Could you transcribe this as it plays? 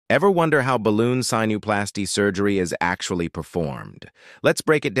Ever wonder how balloon sinuplasty surgery is actually performed? Let's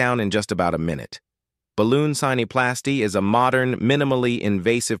break it down in just about a minute. Balloon sinuplasty is a modern, minimally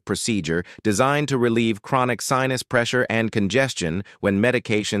invasive procedure designed to relieve chronic sinus pressure and congestion when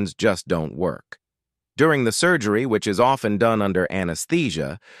medications just don't work. During the surgery, which is often done under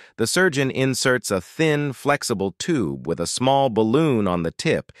anesthesia, the surgeon inserts a thin, flexible tube with a small balloon on the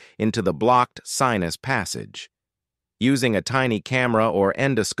tip into the blocked sinus passage. Using a tiny camera or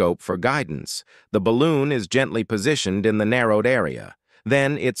endoscope for guidance, the balloon is gently positioned in the narrowed area.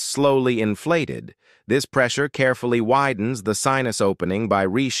 Then it's slowly inflated. This pressure carefully widens the sinus opening by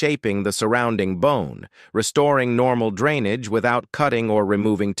reshaping the surrounding bone, restoring normal drainage without cutting or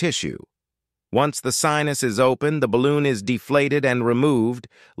removing tissue. Once the sinus is open, the balloon is deflated and removed,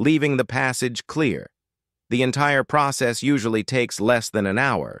 leaving the passage clear. The entire process usually takes less than an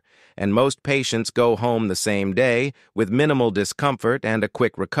hour, and most patients go home the same day with minimal discomfort and a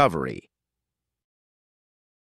quick recovery.